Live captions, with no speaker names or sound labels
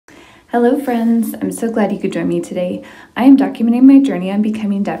Hello friends, I'm so glad you could join me today. I am documenting my journey on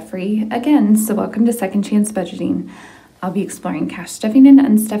becoming debt-free again, so welcome to Second Chance Budgeting. I'll be exploring cash stuffing and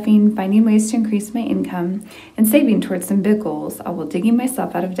unstuffing, finding ways to increase my income, and saving towards some big goals, all while digging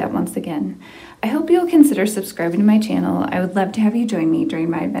myself out of debt once again. I hope you'll consider subscribing to my channel. I would love to have you join me during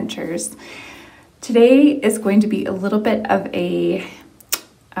my adventures. Today is going to be a little bit of a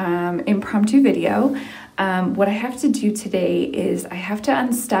impromptu video. What I have to do today is I have to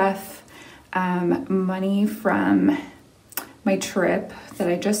unstuff money from my trip that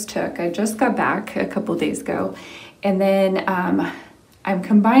I just took. I just got back a couple days ago, and then I'm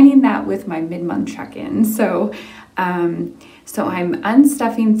combining that with my mid-month check-in. So I'm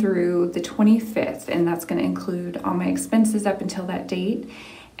unstuffing through the 25th, and that's going to include all my expenses up until that date.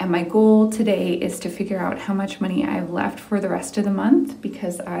 And my goal today is to figure out how much money I have left for the rest of the month,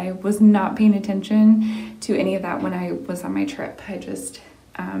 because I was not paying attention to any of that when I was on my trip. I just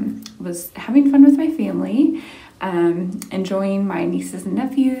was having fun with my family, enjoying my nieces and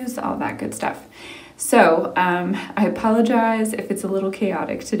nephews, all that good stuff. So I apologize if it's a little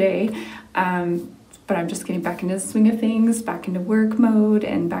chaotic today, but I'm just getting back into the swing of things, back into work mode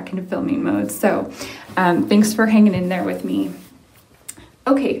and back into filming mode. So thanks for hanging in there with me.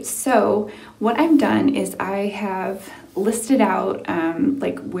 Okay, so what I've done is I have listed out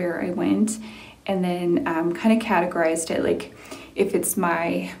like where I went, and then kind of categorized it, like if it's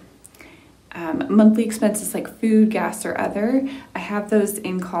my monthly expenses like food, gas, or other, I have those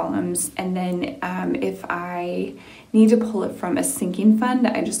in columns. And then if I need to pull it from a sinking fund,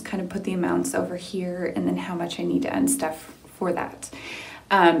 I just kind of put the amounts over here and then how much I need to unstuff for that.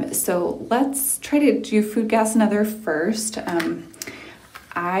 So let's try to do food, gas, and other first.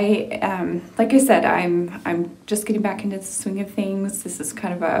 Like I said, I'm just getting back into the swing of things. This is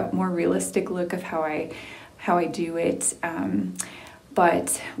kind of a more realistic look of how I do it.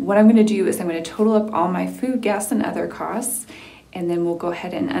 But what I'm going to do is I'm going to total up all my food, gas, and other costs, and then we'll go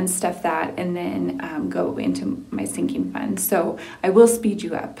ahead and unstuff that, and then go into my sinking fund. So I will speed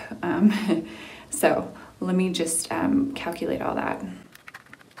you up. So let me just calculate all that.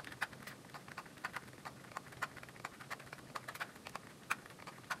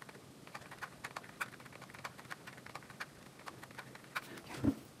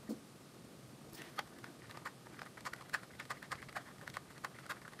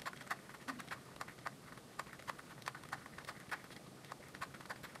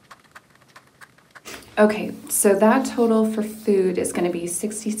 Okay, so that total for food is going to be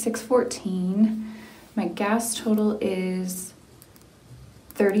 $66.14. My gas total is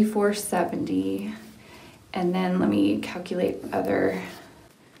 $34.70, and then let me calculate other.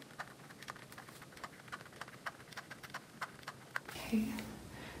 Okay,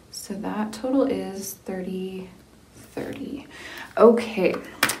 so that total is $30.30. Okay,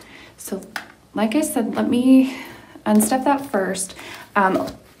 so like I said, let me unstuff that first.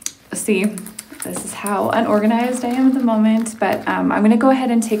 See. This is how unorganized I am at the moment, but I'm going to go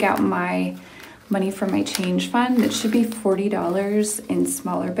ahead and take out my money from my change fund. It should be $40 in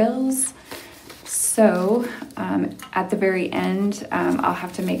smaller bills. So at the very end, I'll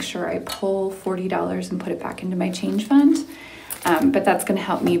have to make sure I pull $40 and put it back into my change fund, but that's going to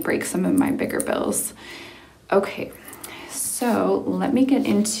help me break some of my bigger bills. Okay, so let me get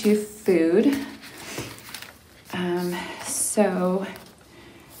into food.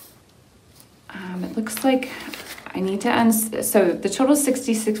 It looks like I need to so the total is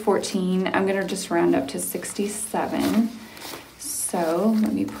 $66.14. I'm gonna just round up to 67. So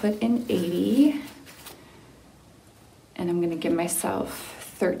let me put in 80, and I'm gonna give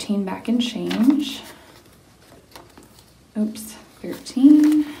myself 13 back in change. Oops,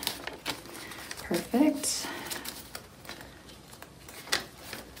 13. Perfect.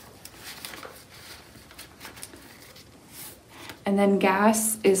 And then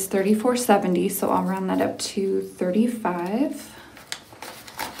gas is $34.70, so I'll round that up to 35.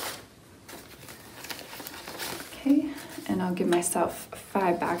 Okay, and I'll give myself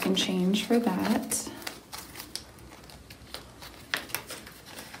 5 back in change for that.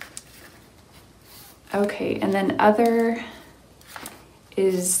 Okay, and then other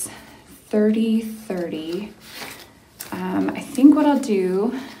is $30.30. I think what I'll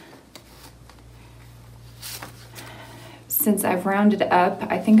do, since I've rounded up,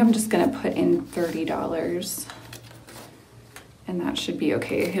 I think I'm just gonna put in $30, and that should be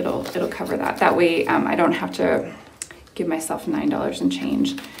okay. It'll cover that. That way I don't have to give myself $9 and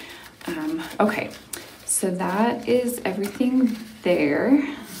change. Okay, so that is everything there.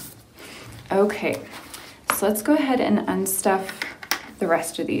 Okay, so let's go ahead and unstuff the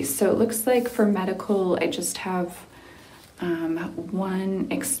rest of these. So it looks like for medical, I just have one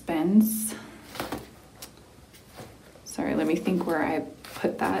expense. Sorry, let me think where I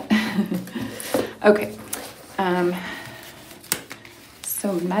put that. Okay.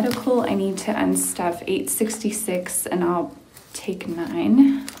 So medical, I need to unstuff $866 and I'll take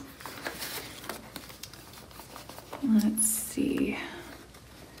 9. Let's see.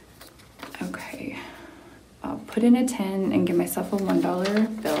 Okay. I'll put in a 10 and give myself a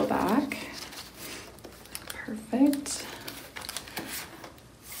 $1 bill back. Perfect.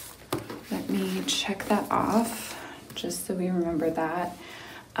 Let me check that off just so we remember that.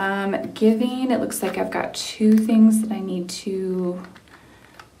 Giving, it looks like I've got 2 things that I need to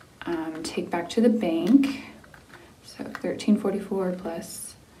take back to the bank. So 1344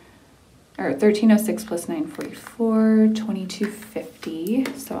 plus, or 1306 plus 944, 2250.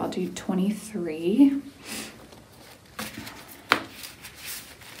 So I'll do 23.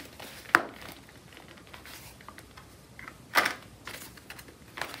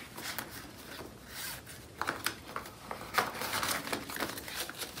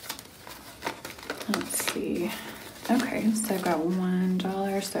 Let's see. Okay, so I've got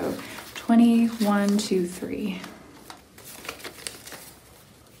 $1, so 2123.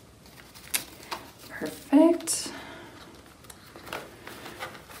 Perfect.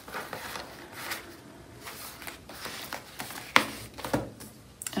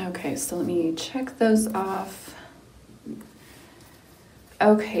 Okay, so let me check those off.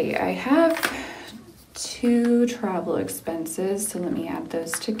 Okay, I have 2 travel expenses, so let me add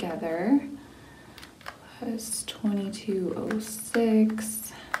those together. Plus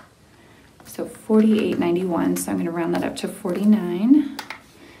 2206, so 48.91. So I'm going to round that up to 49,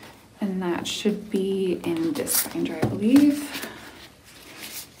 and that should be in this binder, I believe.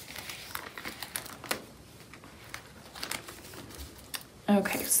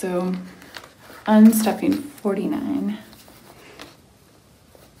 Okay, so unstuffing 49.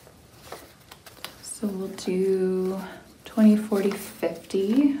 So we'll do 20, 40,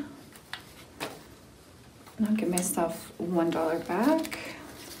 50. I'll give myself $1 back.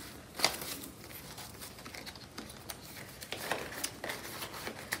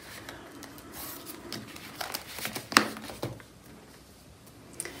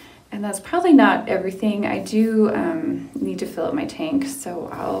 And that's probably not everything. I do need to fill up my tank, so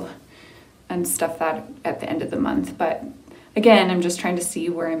I'll unstuff that at the end of the month. But again, I'm just trying to see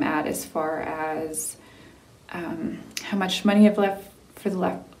where I'm at as far as how much money I've left for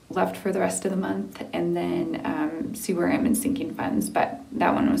the rest of the month, and then see where I'm in sinking funds, but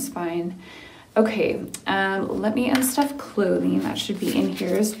that one was fine. Okay, let me unstuff clothing. That should be in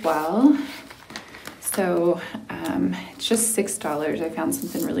here as well. So it's just $6. I found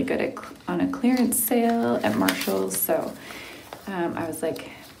something really good on a clearance sale at Marshall's, so I was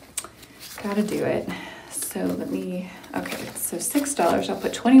like, gotta do it. So let me, okay, so $6. I'll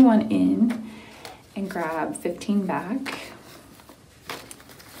put 21 in and grab 15 back.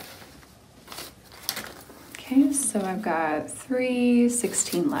 Okay, so I've got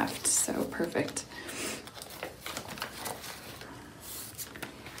 316 left, so perfect.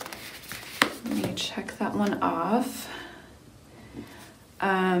 Let me check that one off.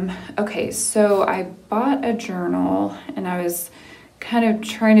 Okay, so I bought a journal and I was kind of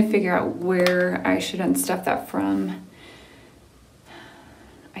trying to figure out where I should unstuff that from.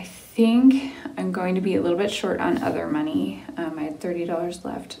 I think I'm going to be a little bit short on other money. I had $30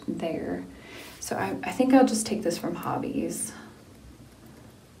 left there. So I think I'll just take this from Hobbies.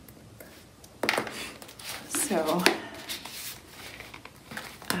 So,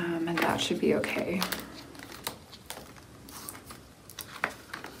 and that should be okay.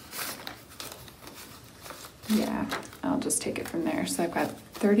 Yeah, I'll just take it from there. So I've got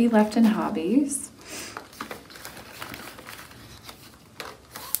 30 left in Hobbies.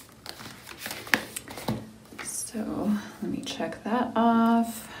 So let me check that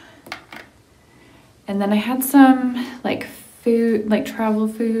off. And then I had some like food, like travel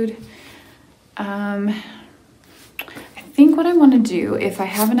food. I think what I want to do, if I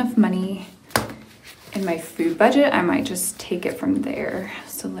have enough money in my food budget, I might just take it from there.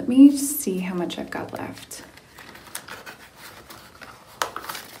 So let me see how much I've got left.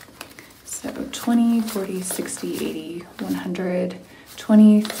 So 20, 40, 60, 80, 100,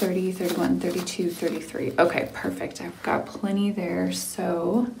 20, 30, 31, 32, 33. Okay, perfect. I've got plenty there.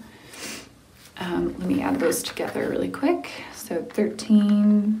 So let me add those together really quick. So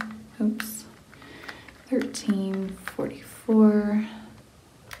 1344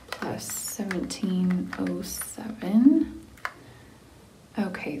 plus 1707.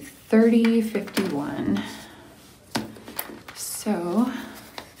 Okay, 3051. So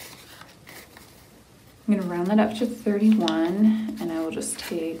I'm I'm gonna round that up to 31, and I will just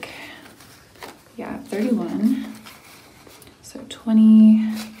take, yeah, 31. So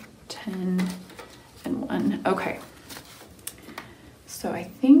 20, 10, and 1. Okay. So I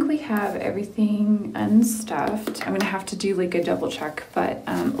think we have everything unstuffed. I'm gonna have to do like a double check, but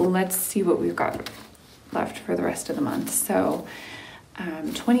let's see what we've got left for the rest of the month. So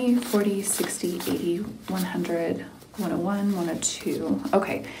 20, 40, 60, 80, 100, 101, 102.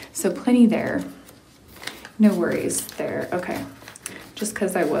 Okay, so plenty there. No worries there. Okay, just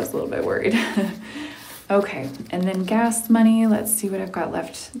because I was a little bit worried. Okay, and then gas money. Let's see what I've got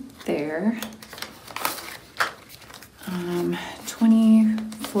left there. 20,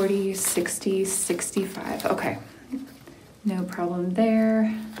 40, 60, 65. Okay, no problem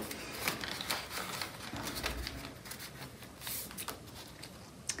there.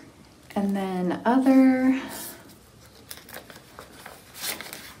 And then other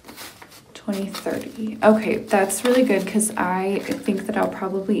 20, 30. Okay, that's really good because I think that I'll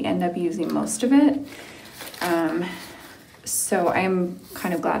probably end up using most of it. So I'm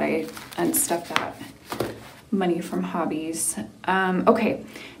kind of glad I unstuffed that money from hobbies. Okay,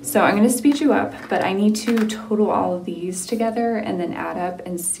 so I'm going to speed you up, but I need to total all of these together and then add up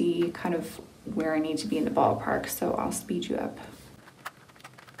and see kind of where I need to be in the ballpark. So I'll speed you up.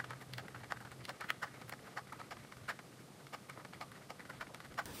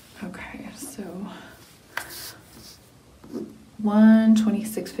 Okay, so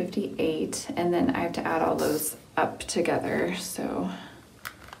 126.58, and then I have to add all those up together. So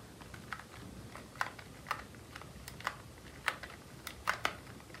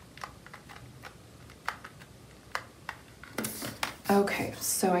okay,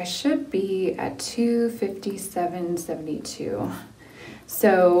 so I should be at 257.72.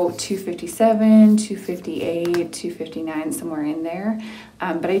 So 257, 258, 259, somewhere in there.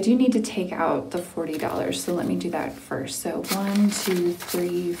 But I do need to take out the $40. So let me do that first. So 1, 2,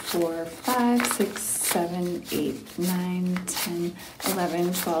 3, 4, 5, 6, 7, 8, 9, 10,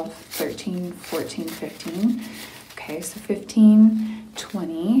 11, 12, 13, 14, 15. Okay, so 15,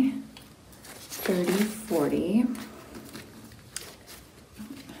 20, 30, 40.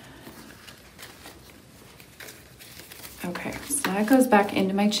 Okay, so that goes back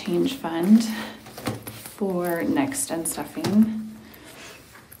into my change fund for next unstuffing.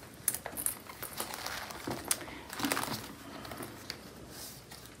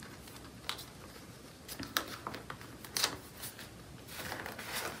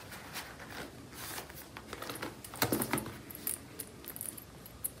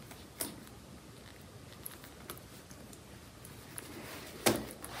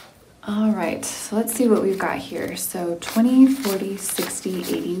 All right, so let's see what we've got here. So 20, 40, 60,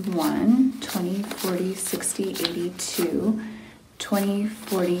 81, 20, 40, 60, 82, 20,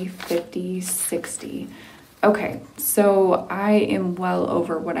 40, 50, 60. Okay, so I am well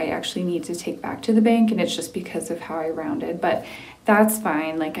over what I actually need to take back to the bank, and it's just because of how I rounded, but that's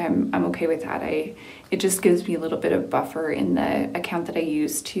fine. Like I'm okay with that. It just gives me a little bit of buffer in the account that I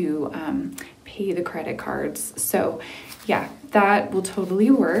use to pay the credit cards. So yeah, that will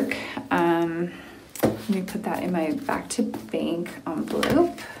totally work. Let me put that in my back to bank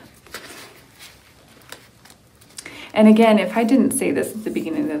envelope. And again, if I didn't say this at the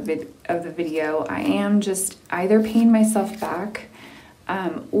beginning of the video, I am just either paying myself back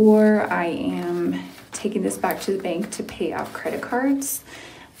or I am taking this back to the bank to pay off credit cards.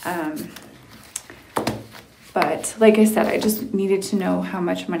 But like I said, I just needed to know how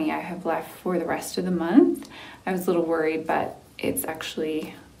much money I have left for the rest of the month. I was a little worried, but it's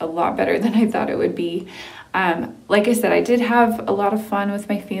actually a lot better than I thought it would be. Like I said, I did have a lot of fun with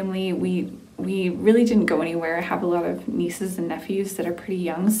my family. We really didn't go anywhere. I have a lot of nieces and nephews that are pretty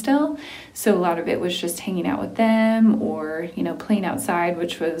young still. So a lot of it was just hanging out with them or, you know, playing outside,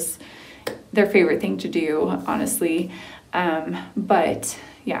 which was their favorite thing to do, honestly. But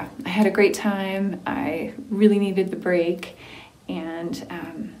yeah, I had a great time. I really needed the break, and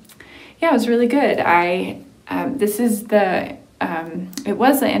yeah, it was really good. This is it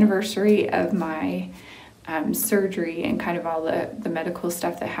was the anniversary of my surgery and kind of all the medical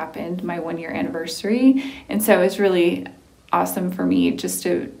stuff that happened, my 1-year anniversary. And so it was really awesome for me just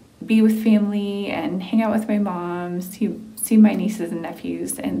to be with family and hang out with my mom, see my nieces and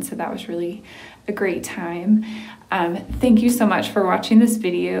nephews. And so that was really a great time. Thank you so much for watching this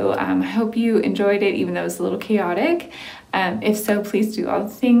video. I hope you enjoyed it, even though it was a little chaotic. If so, please do all the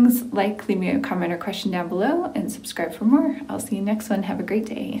things, like, leave me a comment or question down below, and subscribe for more. I'll see you next one. Have a great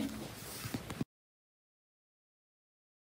day.